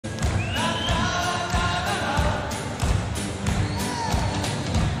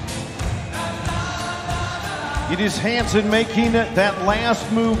It is Hansen making that last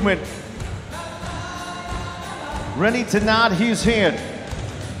movement. Ready to nod his head.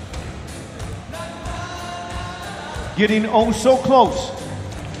 Getting oh so close.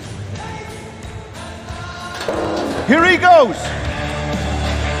 Here he goes.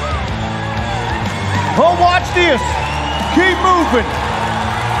 Oh, watch this. Keep moving.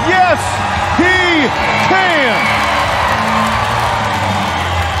 Yes, he can.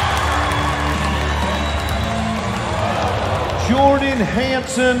 Jordan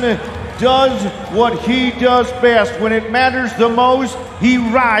Hansen does what he does best. When it matters the most, he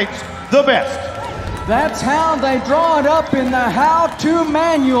rides the best. That's how they draw it up in the how-to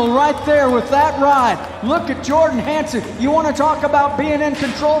manual right there with that ride. Look at Jordan Hansen. You want to talk about being in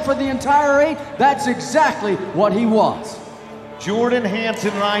control for the entire 8? That's exactly what he was. Jordan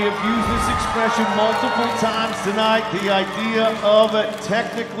Hansen, and I have used this expression multiple times tonight, the idea of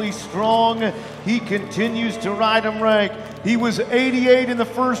technically strong. He continues to ride him rank. He was 88 in the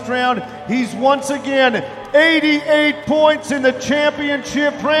first round. He's once again 88 points in the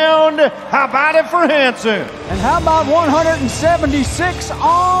championship round. How about it for Hansen? And how about 176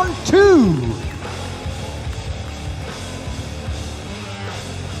 on 2?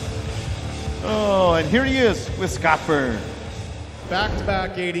 Oh, and here he is with Scott Byrne.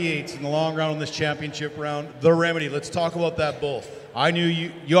 Back-to-back 88s in the long round on this championship round. The Remedy, let's talk about that bull. I knew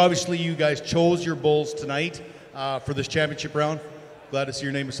you guys chose your bulls tonight for this championship round. Glad to see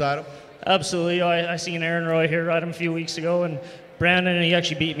your name beside him. Absolutely. I seen Aaron Roy here ride him a few weeks ago, and Brandon, he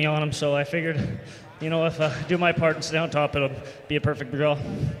actually beat me on him, so I figured, if I do my part and stay on top, it'll be a perfect draw.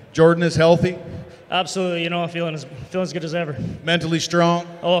 Jordan is healthy? Absolutely. Feeling as good as ever. Mentally strong?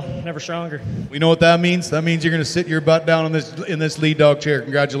 Oh, never stronger. We know what that means? That means you're going to sit your butt down in this lead dog chair.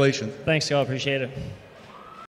 Congratulations. Thanks, y'all. Appreciate it.